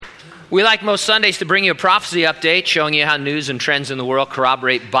We like most Sundays to bring you a prophecy update showing you how news and trends in the world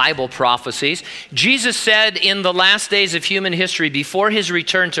corroborate Bible prophecies. Jesus said in the last days of human history, before his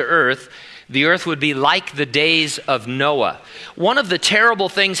return to earth, the earth would be like the days of Noah. One of the terrible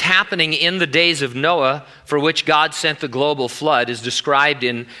things happening in the days of Noah, for which God sent the global flood, is described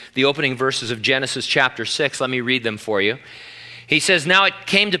in the opening verses of Genesis chapter 6. Let me read them for you. He says, "Now it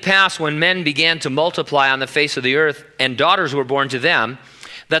came to pass when men began to multiply on the face of the earth, and daughters were born to them,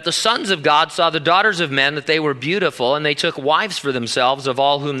 that the sons of God saw the daughters of men, that they were beautiful, and they took wives for themselves of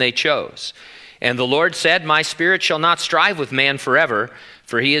all whom they chose. And the Lord said, My spirit shall not strive with man forever,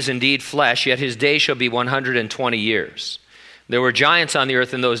 for he is indeed flesh, yet his days shall be 120 years. There were giants on the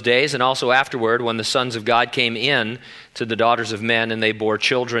earth in those days, and also afterward, when the sons of God came in to the daughters of men, and they bore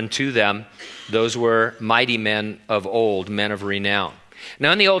children to them. Those were mighty men of old, men of renown."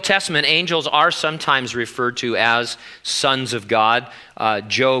 Now in the Old Testament, angels are sometimes referred to as sons of God.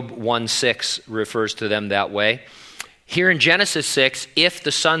 Job 1:6 refers to them that way. Here in Genesis 6, if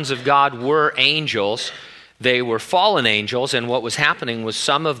the sons of God were angels, they were fallen angels, and what was happening was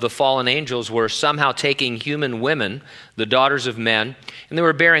some of the fallen angels were somehow taking human women, the daughters of men, and they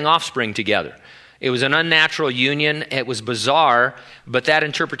were bearing offspring together. It was an unnatural union. It was bizarre, but that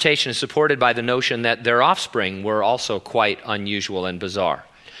interpretation is supported by the notion that their offspring were also quite unusual and bizarre.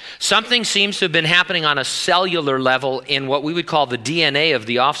 Something seems to have been happening on a cellular level in what we would call the DNA of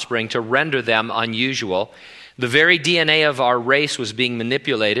the offspring to render them unusual. The very DNA of our race was being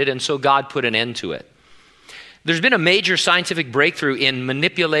manipulated, and so God put an end to it. There's been a major scientific breakthrough in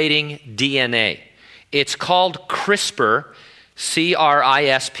manipulating DNA. It's called Crispr.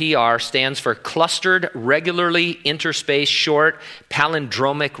 CRISPR stands for Clustered Regularly Interspaced Short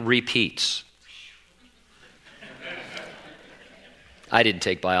Palindromic Repeats. I didn't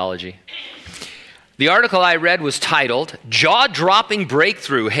take biology. The article I read was titled, "Jaw-Dropping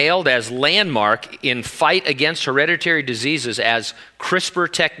Breakthrough Hailed as Landmark in Fight Against Hereditary Diseases as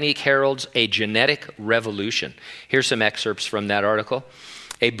CRISPR Technique Heralds a Genetic Revolution." Here's some excerpts from that article.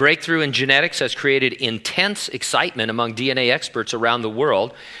 "A breakthrough in genetics has created intense excitement among DNA experts around the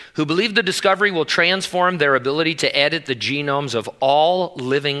world who believe the discovery will transform their ability to edit the genomes of all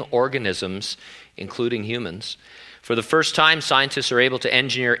living organisms, including humans. For the first time, scientists are able to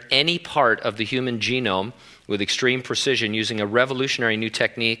engineer any part of the human genome with extreme precision using a revolutionary new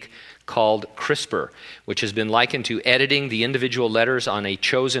technique called CRISPR, which has been likened to editing the individual letters on a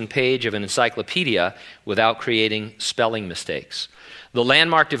chosen page of an encyclopedia without creating spelling mistakes. The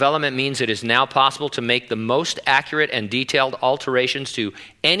landmark development means it is now possible to make the most accurate and detailed alterations to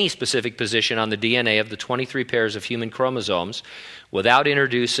any specific position on the DNA of the 23 pairs of human chromosomes without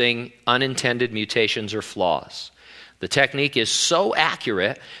introducing unintended mutations or flaws. The technique is so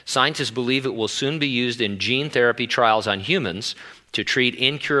accurate, scientists believe it will soon be used in gene therapy trials on humans to treat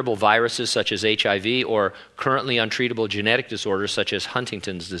incurable viruses such as HIV or currently untreatable genetic disorders such as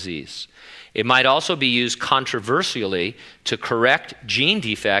Huntington's disease. It might also be used controversially to correct gene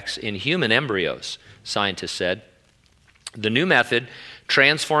defects in human embryos, scientists said. The new method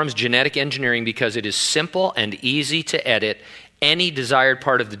transforms genetic engineering because it is simple and easy to edit any desired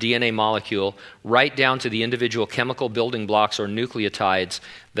part of the DNA molecule right down to the individual chemical building blocks or nucleotides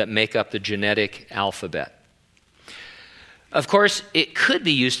that make up the genetic alphabet. Of course, it could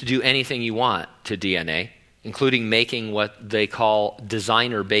be used to do anything you want to DNA, including making what they call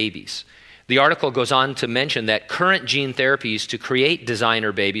designer babies. The article goes on to mention that current gene therapies to create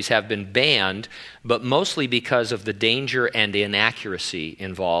designer babies have been banned, but mostly because of the danger and inaccuracy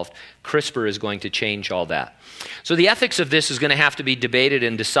involved. CRISPR is going to change all that. So the ethics of this is going to have to be debated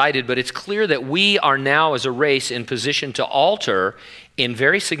and decided, but it's clear that we are now as a race in position to alter in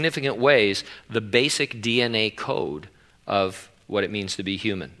very significant ways the basic DNA code of what it means to be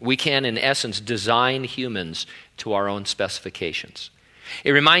human. We can, in essence, design humans to our own specifications.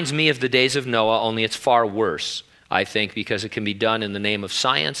 It reminds me of the days of Noah, only it's far worse, I think, because it can be done in the name of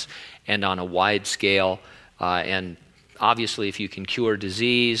science and on a wide scale. And obviously, if you can cure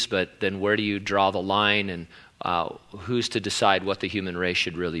disease, but then where do you draw the line, and who's to decide what the human race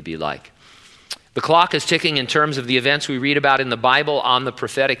should really be like? The clock is ticking in terms of the events we read about in the Bible on the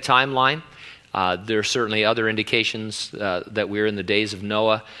prophetic timeline. There are certainly other indications that we're in the days of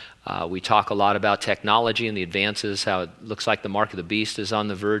Noah. We talk a lot about technology and the advances, how it looks like the mark of the beast is on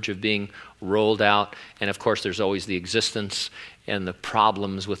the verge of being rolled out. And of course, there's always the existence and the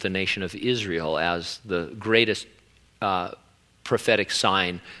problems with the nation of Israel as the greatest prophetic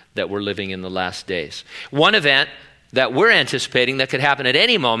sign that we're living in the last days. One event that we're anticipating that could happen at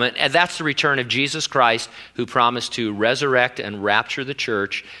any moment, and that's the return of Jesus Christ, who promised to resurrect and rapture the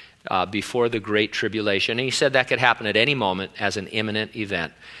church before the Great Tribulation. And he said that could happen at any moment as an imminent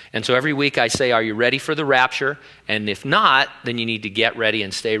event. And so every week I say, are you ready for the rapture? And if not, then you need to get ready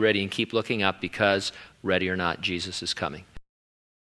and stay ready and keep looking up, because ready or not, Jesus is coming.